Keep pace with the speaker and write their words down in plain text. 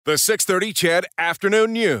The 6:30 CHED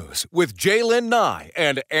Afternoon News with Jaylen Nye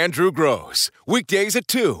and Andrew Gross. Weekdays at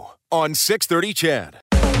 2 on 6:30 CHED.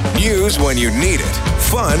 News when you need it.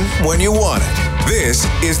 Fun when you want it. This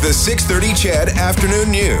is the 6:30 CHED Afternoon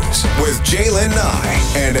News with Jaylen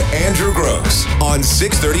Nye and Andrew Gross on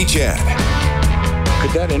 6:30 CHED.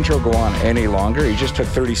 Could that intro go on any longer? You just took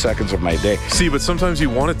 30 seconds of my day. See, but sometimes you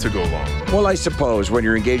want it to go long. Well, I suppose when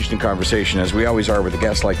you're engaged in conversation, as we always are with a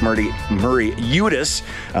guest like Murray Udis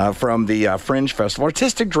from the Fringe Festival,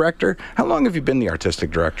 artistic director. How long have you been the artistic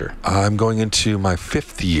director? I'm going into my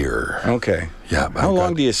 5th year. Okay. Yeah. How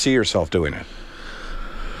long do you see yourself doing it?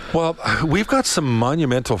 Well, we've got some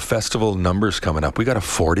monumental festival numbers coming up. We got a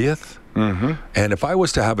 40th, and if I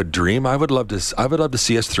was to have a dream, I would love to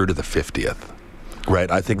see us through to the 50th.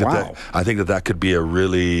 Right, I think that could be a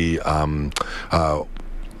really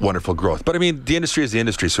wonderful growth. But I mean, the industry is the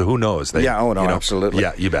industry, so who knows? Absolutely.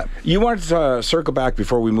 Yeah, you bet. You want to circle back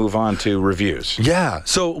before we move on to reviews? Yeah.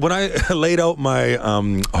 So when I laid out my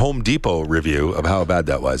Home Depot review of how bad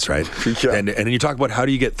that was, right? Yeah. And you talk about how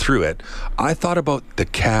do you get through it, I thought about the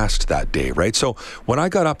cast that day, right? So when I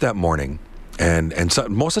got up that morning. And so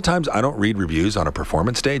most of the times I don't read reviews on a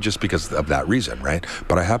performance day just because of that reason, right?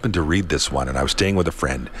 But I happened to read this one, and I was staying with a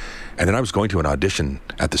friend, and then I was going to an audition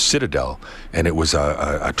at the Citadel, and it was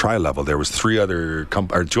a tri-level. There was two other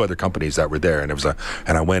companies that were there, and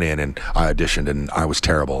and I went in and I auditioned, and I was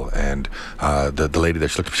terrible. And the lady there,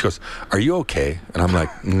 she looked at me, she goes, "Are you okay?" And I'm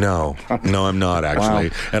like, "No, I'm not actually."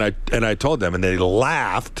 Wow. And I told them, and they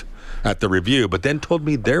laughed at the review, but then told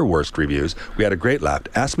me their worst reviews. We had a great laugh.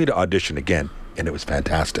 Asked me to audition again, and it was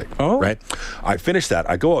fantastic. Oh. Right? I finished that.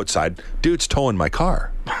 I go outside. Dude's towing my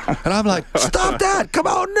car. And I'm like, "Stop that. Come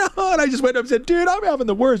on, no." And I just went up and said, "Dude, I'm having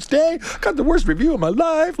the worst day. Got the worst review of my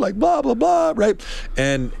life, like blah, blah, blah." Right?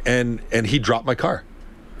 And he dropped my car.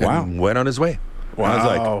 And went on his way. Wow. And I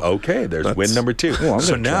was like, okay, there's win number 2.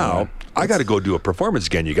 So now I got to go do a performance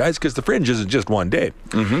again, you guys, because the Fringe isn't just one day.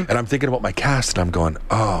 And I'm thinking about my cast, and I'm going,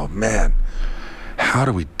 oh, man, how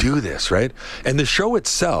do we do this, right? And the show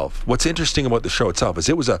itself, what's interesting about the show itself is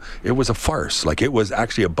it was a farce. Like, it was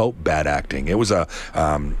actually about bad acting. It was it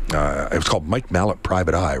was called Mike Mallet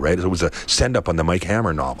Private Eye, right? It was a send-up on the Mike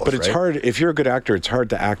Hammer novels. But it's hard, if you're a good actor, it's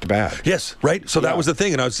hard to act bad. Yes, right? So that was the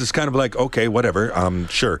thing, and I was just kind of like, okay, whatever,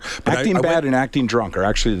 sure. But acting bad and acting drunk are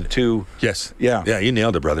actually the two. Yes. Yeah. Yeah, you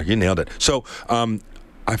nailed it, brother. You nailed it. So,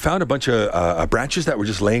 I found a bunch of branches that were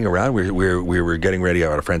just laying around. We were getting ready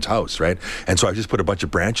at a friend's house, right? And so I just put a bunch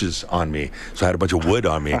of branches on me. So I had a bunch of wood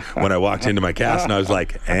on me when I walked into my cast, and I was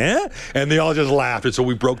like, "Eh?" And they all just laughed. And so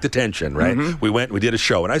we broke the tension, right? We went, we did a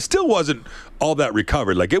show, and I still wasn't all that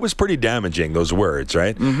recovered. Like, it was pretty damaging, those words,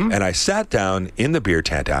 right? And I sat down in the beer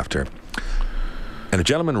tent after, and a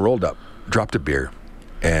gentleman rolled up, dropped a beer,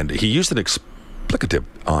 and he used an explicative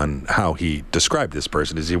on how he described this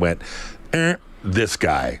person as he went, "This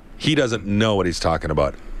guy, he doesn't know what he's talking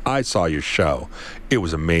about. I saw your show. It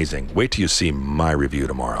was amazing. Wait till you see my review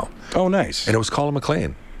tomorrow." Oh, nice. And it was Colin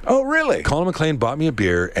McLean. Oh, really? Colin McLean bought me a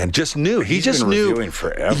beer and just knew. He just knew. Reviewing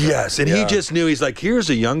forever. Yes, and he just knew. He's like, here's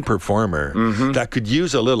a young performer that could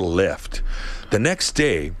use a little lift. The next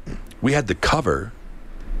day, we had the cover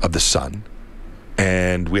of The Sun.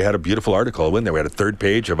 And we had a beautiful article in there. We had a 3rd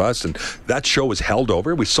page of us, and that show was held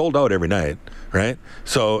over. We sold out every night, right?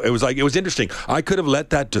 So it was interesting. I could have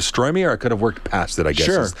let that destroy me, or I could have worked past it, I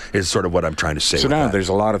guess, is sort of what I'm trying to say. So now there's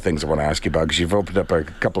a lot of things I want to ask you about, because you've opened up a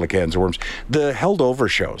couple of cans of worms. The held over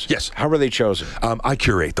shows. Yes. How were they chosen? I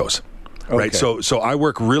curate those. Okay. Right, so I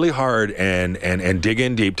work really hard and dig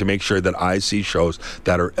in deep to make sure that I see shows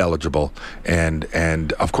that are eligible, and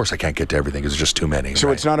of course I can't get to everything because there's just too many.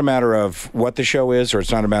 So It's not a matter of what the show is, or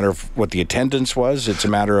it's not a matter of what the attendance was. It's a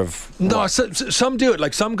matter of no. Some do it.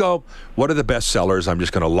 Like, some go, what are the best sellers? I'm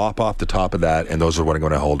just going to lop off the top of that, and those are what I'm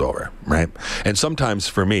going to hold over, right? And sometimes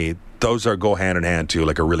for me, those go hand in hand to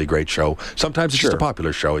like a really great show. Sometimes it's just a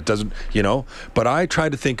popular show. It doesn't, but I try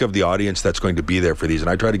to think of the audience that's going to be there for these, and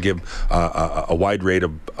I try to give a wide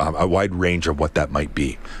range of what that might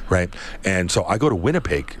be, right? And so I go to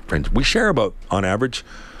Winnipeg, friends. We share about, on average,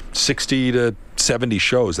 60 to 70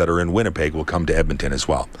 shows that are in Winnipeg will come to Edmonton as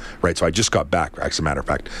well, right? So I just got back. As a matter of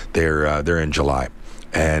fact, they're in July,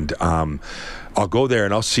 and I'll go there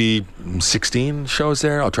and I'll see 16 shows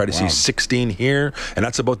there. I'll try to see 16 here, and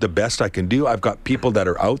that's about the best I can do. I've got people that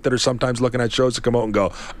are out that are sometimes looking at shows to come out and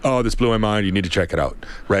go, "Oh, this blew my mind. You need to check it out,"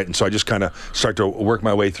 right? And so I just kind of start to work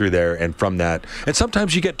my way through there, and from that, and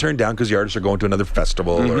sometimes you get turned down because the artists are going to another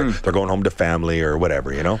festival or they're going home to family or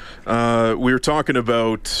whatever, We were talking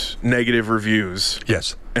about negative reviews.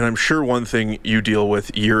 Yes. And I'm sure one thing you deal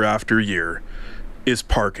with year after year is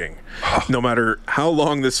parking. No matter how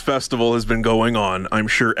long this festival has been going on, I'm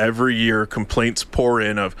sure every year complaints pour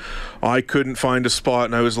in of, I couldn't find a spot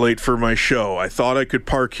and I was late for my show. I thought I could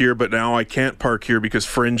park here, but now I can't park here because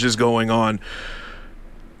Fringe is going on.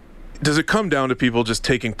 Does it come down to people just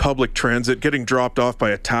taking public transit, getting dropped off by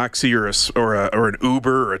a taxi or an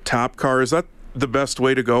Uber or a tap car? Is that the best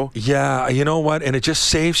way to go? Yeah, you know what? And it just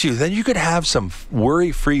saves you. Then you could have some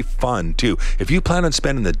worry-free fun, too. If you plan on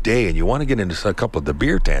spending the day and you want to get into a couple of the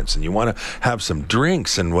beer tents and you want to have some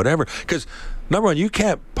drinks and whatever, because number one, you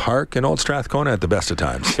can't park in Old Strathcona at the best of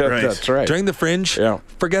times. Yeah, right. That's right. During the Fringe,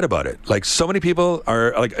 forget about it. Like, so many people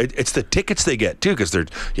are, like, it's the tickets they get, too, because there's,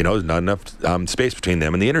 there's not enough space between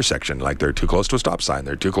them and the intersection. Like, they're too close to a stop sign.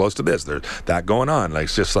 They're too close to this. There's that going on. Like,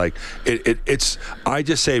 it's just like, it's, I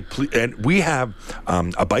just say, and we have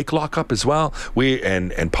a bike lockup as well.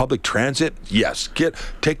 And public transit, yes.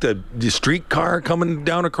 Take the streetcar coming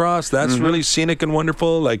down across. That's really scenic and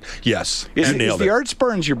wonderful. Like, yes. Is the Arts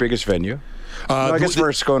Barns your biggest venue? I guess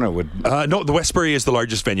Verscona would. No, the Westbury is the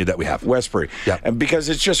largest venue that we have. Westbury. Yeah. And because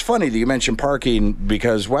it's just funny that you mentioned parking,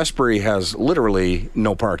 because Westbury has literally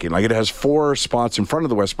no parking. Like, it has 4 spots in front of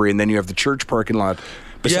the Westbury, and then you have the church parking lot.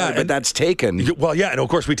 But that's taken. Well, yeah, and of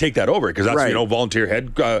course we take that over because that's volunteer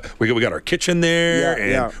head. We got our kitchen there,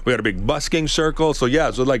 and we got a big busking circle. So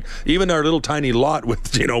so like even our little tiny lot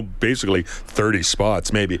with basically 30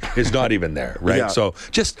 spots maybe is not even there, right? Yeah. So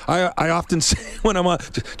I often say when I'm on,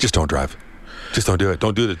 just don't drive. Just don't do it.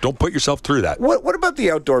 Don't do it. Don't put yourself through that. What about the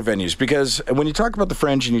outdoor venues? Because when you talk about the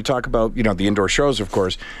Fringe and you talk about, the indoor shows, of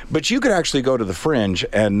course, but you could actually go to the Fringe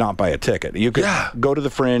and not buy a ticket. You could go to the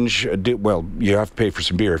Fringe. You have to pay for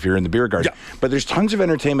some beer if you're in the beer garden. Yeah. But there's tons of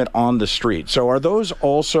entertainment on the street. So are those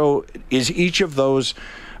also, is each of those,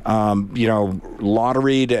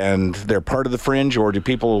 lotteried and they're part of the Fringe, or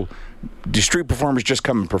do street performers just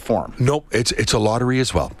come and perform? Nope. It's a lottery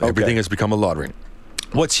as well. Okay. Everything has become a lottery.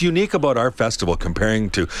 What's unique about our festival comparing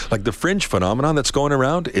to like the Fringe phenomenon that's going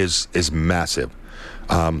around is massive.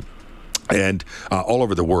 And all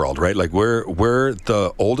over the world, right? Like we're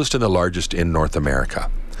the oldest and the largest in North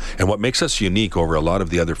America. And what makes us unique over a lot of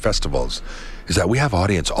the other festivals is that we have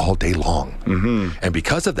audience all day long. Mm-hmm. And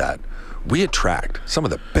because of that, we attract some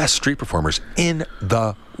of the best street performers in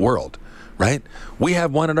the world, right? We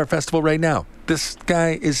have one at our festival right now. This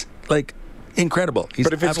guy is like incredible.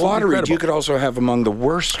 But if it's lottery, you could also have among the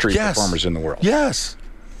worst street performers in the world. Yes.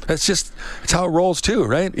 It's how it rolls too,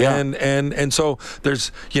 right? Yeah. And so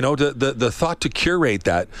there's, the thought to curate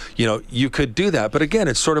that, you could do that. But again,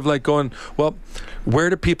 it's sort of like going, well, where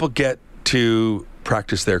do people get to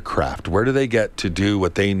practice their craft? Where do they get to do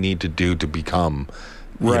what they need to do to become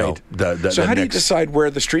right. So how do you decide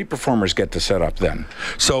where the street performers get to set up then?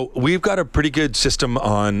 So we've got a pretty good system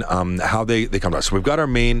on how they come to us. So we've got our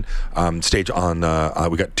main stage on,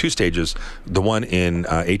 we've got 2 stages, the one in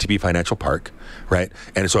ATB Financial Park, right?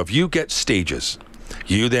 And so if you get stages,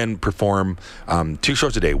 you then perform 2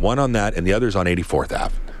 shows a day, one on that and the other's on 84th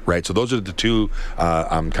Ave. Right, so those are the 2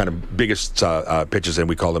 kind of biggest pitches, and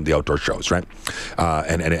we call them the outdoor shows, right?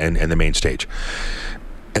 And the main stage.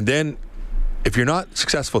 And then if you're not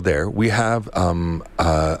successful there, we have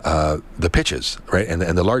the pitches, right? And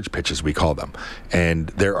the large pitches, we call them. And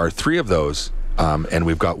there are 3 of those, and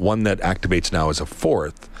we've got one that activates now as a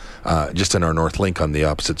 4th, just in our North Link on the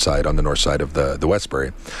opposite side, on the north side of the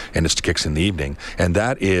Westbury, and it kicks in the evening. And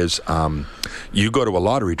that is, you go to a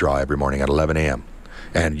lottery draw every morning at 11 a.m.,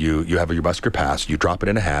 and you have your busker pass, you drop it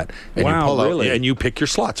in a hat, and you pull out, and you pick your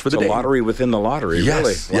slots for the day. It's a lottery within the lottery,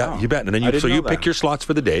 yes, really? Wow. Yeah, you bet. And then you pick your slots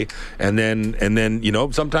for the day, and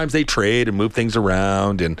then sometimes they trade and move things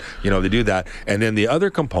around, and they do that. And then the other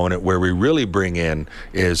component where we really bring in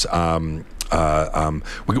is we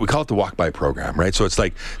call it the walk-by program, right? So it's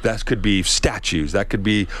like that could be statues, that could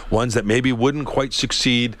be ones that maybe wouldn't quite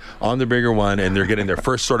succeed on the bigger one, and they're getting their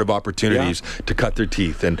first sort of opportunities to cut their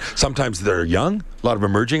teeth. And sometimes they're young. A lot of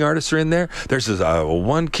emerging artists are in there. There's this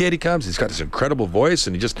one kid, he comes, he's got this incredible voice,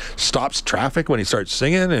 and he just stops traffic when he starts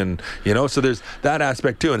singing, and so there's that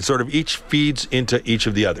aspect too, and sort of each feeds into each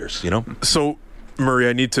of the others, So, Murray,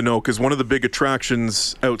 I need to know, because one of the big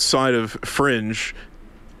attractions outside of Fringe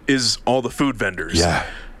is all the food vendors. Yeah.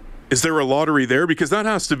 Is there a lottery there? Because that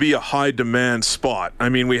has to be a high demand spot. I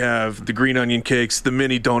mean, we have the green onion cakes, the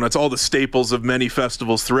mini donuts, all the staples of many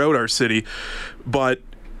festivals throughout our city. But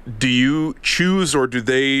do you choose, or do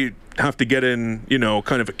they have to get in,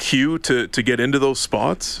 kind of a queue to get into those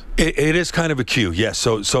spots? It is kind of a queue, yes.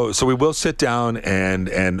 So we will sit down, and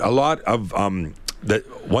a lot of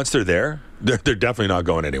that once they're there, they're definitely not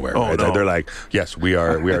going anywhere. Oh, right? no. They're like, yes, we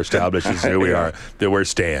are established. This is who we are. That we're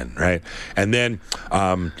staying, right? And then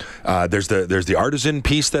there's the artisan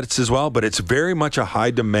piece that's as well, but it's very much a high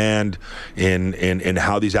demand in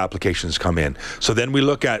how these applications come in. So then we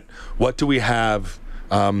look at what do we have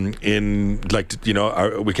in, like,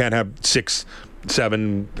 we can't have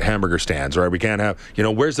 6-7 hamburger stands, or we can't have,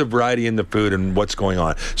 where's the variety in the food and what's going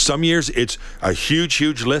on. Some years it's a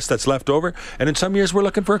huge list that's left over, and in some years we're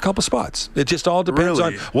looking for a couple spots. It just all depends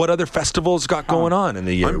on what other festivals got going on in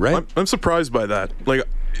the year, right? I'm surprised by that, like,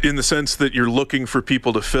 in the sense that you're looking for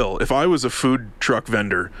people to fill. If I was a food truck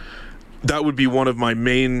vendor, that would be one of my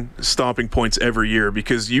main stopping points every year,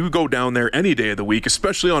 because you go down there any day of the week,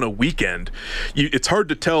 especially on a weekend. It's hard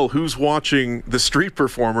to tell who's watching the street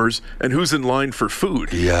performers and who's in line for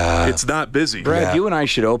food. Yeah. It's that busy. Brad, you and I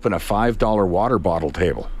should open a $5 water bottle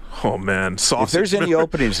table. Oh, man. Sausage. If there's any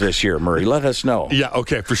openings this year, Murray, let us know. Yeah,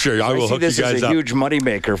 okay, for sure. I will hook you guys up. This is a huge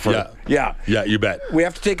moneymaker for... Yeah, you bet. We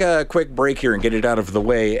have to take a quick break here and get it out of the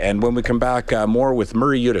way, and when we come back, more with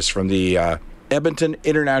Murray Udis from the Edmonton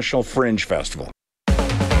International Fringe Festival.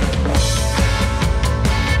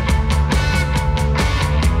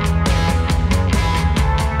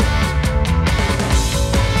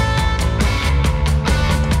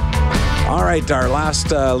 All right, our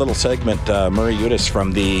last little segment, Murray Udis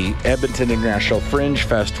from the Edmonton International Fringe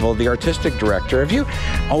Festival, the artistic director. Have you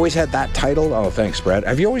always had that title? Oh, thanks, Brad.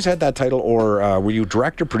 Have you always had that title, or were you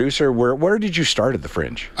director, producer? Where did you start at the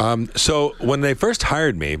Fringe? So when they first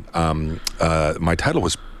hired me, my title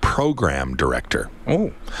was program director.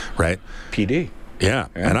 Oh. Right? PD. Yeah.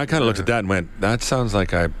 And I kind of looked at that and went, that sounds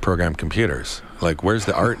like I program computers. Like, where's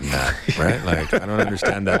the art in that, right? Like, I don't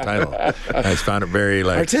understand that title. I just found it very,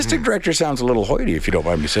 like... Artistic director sounds a little hoity, if you don't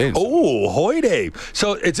mind me saying so. Oh, hoity.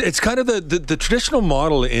 So it's kind of the traditional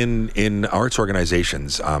model in arts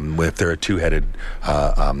organizations, if they're a two-headed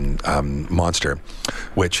monster,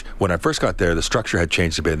 which, when I first got there, the structure had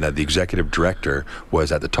changed a bit in that the executive director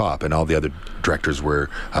was at the top, and all the other directors were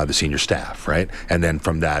the senior staff, right? And then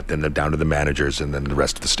from that, then down to the managers, and then the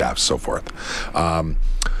rest of the staff, so forth.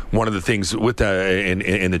 One of the things with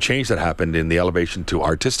in the change that happened in the elevation to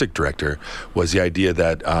artistic director was the idea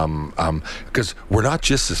that because we're not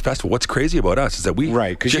just this festival. What's crazy about us is that we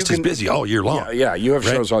just as busy all year long. Yeah, you have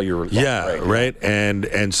shows all year long. Yeah, right.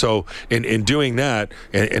 And so in doing that,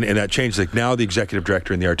 and that change, like now the executive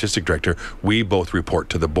director and the artistic director, we both report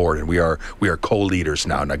to the board, and we are co-leaders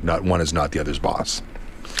now. Like, not one is not the other's boss.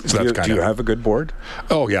 So do you have a good board?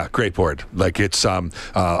 Oh yeah, great board. Like, it's a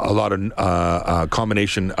lot of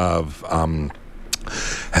combination of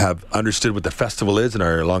have understood what the festival is and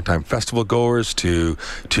are longtime festival goers to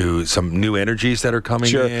some new energies that are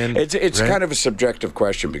coming in. It's kind of a subjective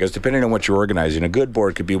question, because depending on what you're organizing, a good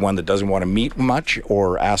board could be one that doesn't want to meet much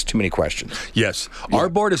or ask too many questions. Yes, our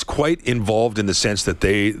board is quite involved in the sense that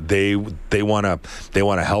they want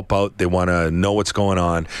to help out, they want to know what's going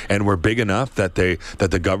on, and we're big enough that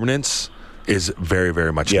the governance is very,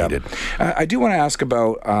 very much needed. I do want to ask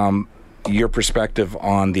about your perspective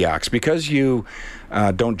on the acts, because you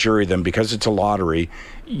don't jury them, because it's a lottery.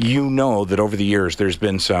 You know that over the years there's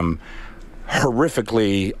been some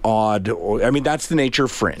horrifically odd, that's the nature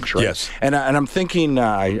of Fringe, right? Yes. And I'm thinking,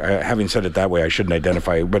 having said it that way, I shouldn't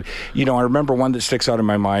identify it, but I remember one that sticks out in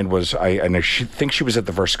my mind was I think she was at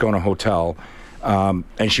the Varscona Hotel,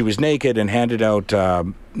 and she was naked and handed out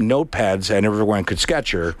notepads, and everyone could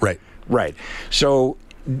sketch her. Right. So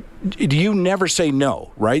do you never say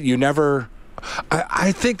no, right? You never...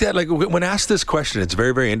 I think that, like, when asked this question, it's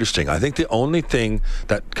very, very interesting. I think the only thing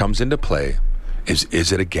that comes into play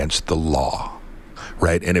is it against the law,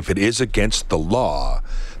 right? And if it is against the law,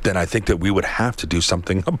 then I think that we would have to do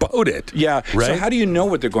something about it. Yeah. Right? So how do you know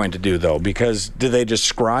what they're going to do, though? Because do they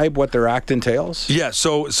describe what their act entails? Yeah.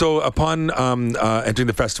 So upon entering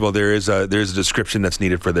the festival, there's a description that's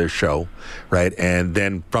needed for their show, right? And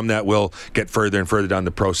then from that, we'll get further and further down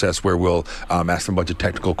the process where we'll ask them a bunch of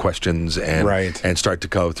technical questions and start to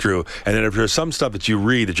go through. And then if there's some stuff that you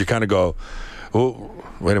read that you kind of go, oh,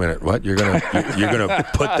 wait a minute, what? You're gonna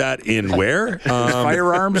put that in where?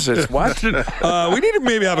 Firearms is what? We need to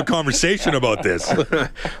maybe have a conversation about this.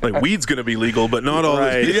 Like, weed's gonna be legal, but not all.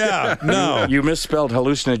 Right. Yeah, no. You misspelled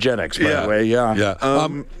hallucinogenics, by the way. Yeah.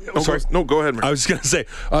 Yeah. Sorry. No, go ahead, Mark. I was going to say,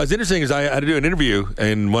 it's interesting, is I had to do an interview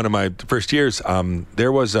in one of my first years.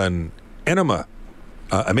 There was an enema,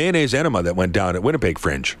 a mayonnaise enema that went down at Winnipeg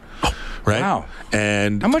Fringe. Right? Wow.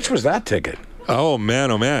 And how much was that ticket? Oh man!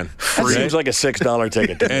 That seems like a $6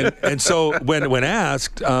 ticket. and so when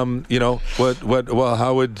asked, well,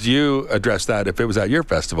 how would you address that if it was at your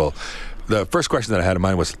festival? The first question that I had in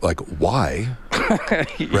mind was like, why?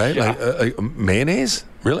 right? Like mayonnaise?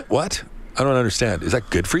 Really? What? I don't understand. Is that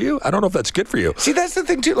good for you? I don't know if that's good for you. See, that's the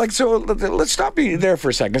thing, too. Like, so let's stop you there for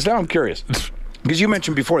a second, because now I'm curious. Because you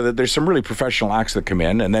mentioned before that there's some really professional acts that come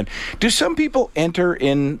in, and then do some people enter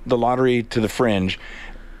in the lottery to the Fringe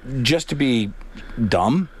just to be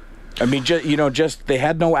dumb? I mean, just they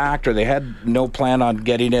had no act, or they had no plan on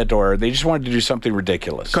getting it, or they just wanted to do something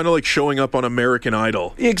ridiculous. Kind of like showing up on American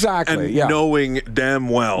Idol. Exactly. And knowing damn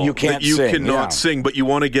well you can't that you sing, cannot sing, but you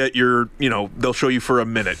want to get your, they'll show you for a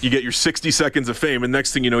minute. You get your 60 seconds of fame, and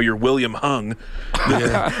next thing you know, you're William Hung.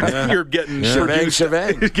 You're getting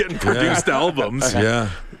produced albums. Yeah.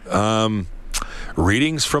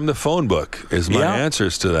 Readings from the phone book is my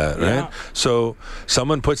answers to that, right? Yeah. So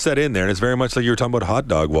someone puts that in there, and it's very much like you were talking about hot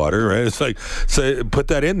dog water, right? It's like, so put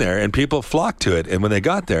that in there, and people flock to it. And when they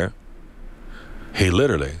got there, he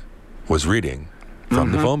literally was reading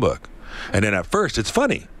from the phone book. And then at first, it's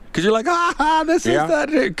funny, because you're like, this is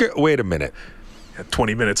that. Wait a minute.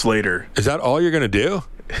 20 minutes later. Is that all you're going to do?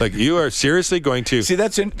 Like, you are seriously going to... See,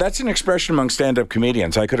 that's an expression among stand-up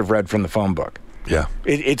comedians I could have read from the phone book. Yeah.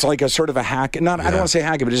 It's like a sort of a hack. I don't want to say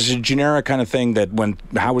hack it, but it's a generic kind of thing that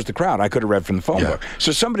how was the crowd? I could have read from the phone book.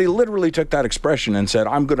 So somebody literally took that expression and said,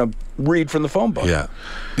 I'm going to read from the phone book. Yeah.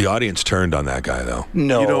 The audience turned on that guy, though.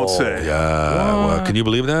 No. You don't say. Yeah. Well, can you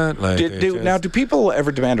believe that? Like, now, do people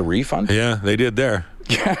ever demand a refund? Yeah, they did there.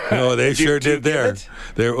 No, they sure did there.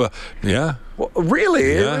 Yeah. Well,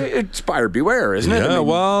 really? Yeah. It's buyer beware, isn't it? Yeah,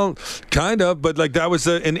 well, kind of, but like that was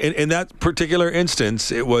in that particular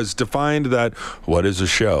instance, it was defined that what is a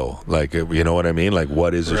show? Like, you know what I mean? Like,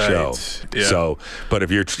 what is a show? Yeah. So, but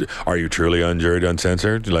if are you truly unjuried,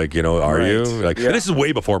 uncensored? Like, are you? Like, and this is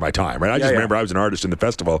way before my time, right? I just remember I was an artist in the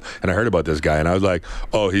festival, and I heard about this guy, and I was like,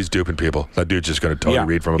 oh, he's duping people. That dude's just going to totally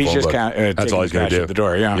read from a phone book. That's all he's going to do. At the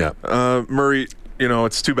door, yeah. Murray,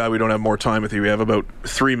 it's too bad we don't have more time with you. We have about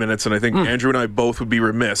 3 minutes, and I think Andrew and I both would be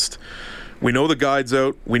remiss. We know the guide's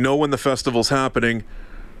out. We know when the festival's happening.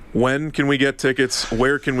 When can we get tickets?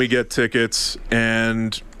 Where can we get tickets?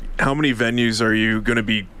 And how many venues are you going to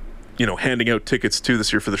be, handing out tickets to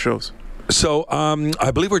this year for the shows? So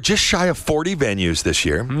I believe we're just shy of 40 venues this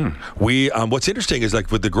year. We what's interesting is, like,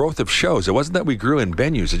 with the growth of shows, it wasn't that we grew in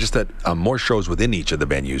venues, it's just that more shows within each of the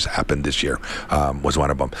venues happened this year, was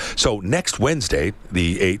one of them. So next Wednesday,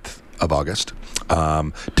 the 8th of August,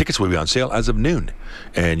 tickets will be on sale as of noon.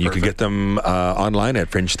 And you can get them online at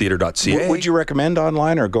fringetheater.ca. Would you recommend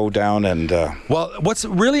online or go down and... Well, what's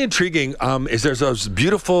really intriguing is there's those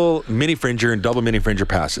beautiful mini Fringer and double mini Fringer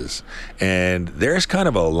passes. And there's kind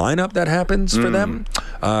of a lineup that happens for them.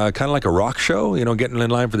 Kind of like a rock show, getting in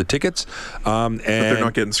line for the tickets. But they're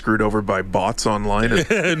not getting screwed over by bots online?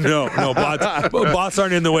 No, bots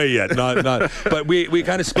aren't in the way yet. Not. But we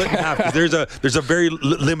kind of split in half. There's a very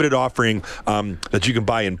limited offering that you can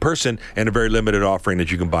buy in person, and a very limited offering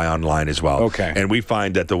that you can buy online as well. Okay. And we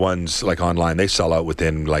find that the ones like online, they sell out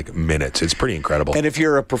within like minutes. It's pretty incredible. And if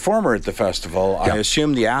you're a performer at the festival, I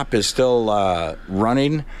assume the app is still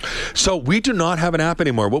running? So we do not have an app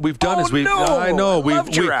anymore. What we've done is I know. I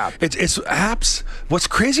loved your app. It's apps. What's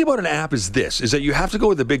crazy about an app is that you have to go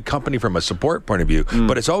with a big company from a support point of view,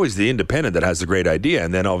 but it's always the independent that has the great idea,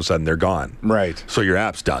 and then all of a sudden they're gone. Right. So your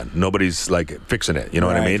app's done. Nobody's like fixing it. You know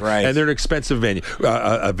what I mean? Right. And they're an expensive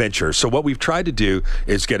venture. So what we've tried to do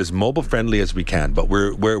is get as mobile friendly as we can, but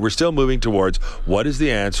we're still moving towards what is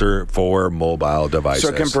the answer for mobile devices.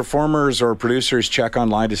 So can performers or producers check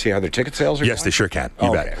online to see how their ticket sales are Yes, going? they sure can.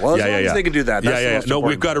 You bet. Well, as long as they can do that, that's the most important.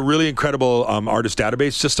 We've got a really incredible artist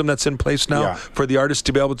database system that's in place now for the artists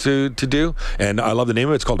to be able to do, and I love the name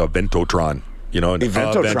of it. It's called Eventotron.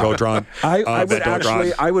 Eventotron.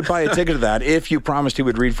 I would buy a ticket to that if you promised he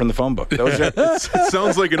would read from the phone book. It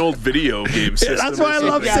sounds like an old video game system. That's why I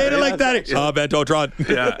love saying it like that. Eventotron.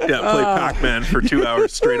 Play Pac-Man for 2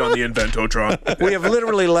 hours straight on the Eventotron. We have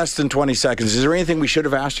literally less than 20 seconds. Is there anything we should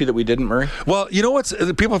have asked you that we didn't, Murray? Well, you know what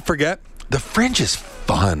people forget? The Fringe is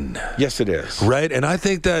fun. Yes, it is. Right? And I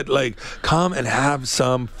think that, like, come and have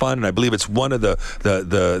some fun. And I believe it's one of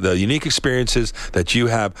the unique experiences that you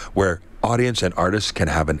have where audience and artists can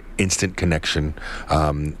have an instant connection,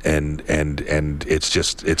 and it's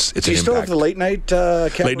just it's Do you still have the late night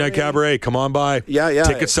cabaret? Late night cabaret, come on by. Yeah.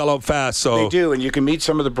 Tickets sell out fast, so they do, and you can meet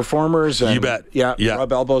some of the performers. And, you bet. Yeah.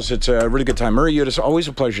 Rub elbows. It's a really good time. Murray, it's always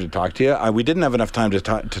a pleasure to talk to you. We didn't have enough time to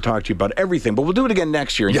talk to you about everything, but we'll do it again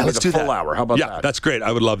next year. Let's do that. Full hour. How about that? Yeah, that's great.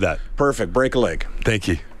 I would love that. Perfect. Break a leg. Thank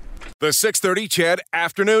you. The 630 CHED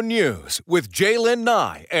Afternoon News with Jaylen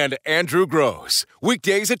Nye and Andrew Gross.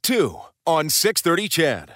 Weekdays at 2 on 630 CHED.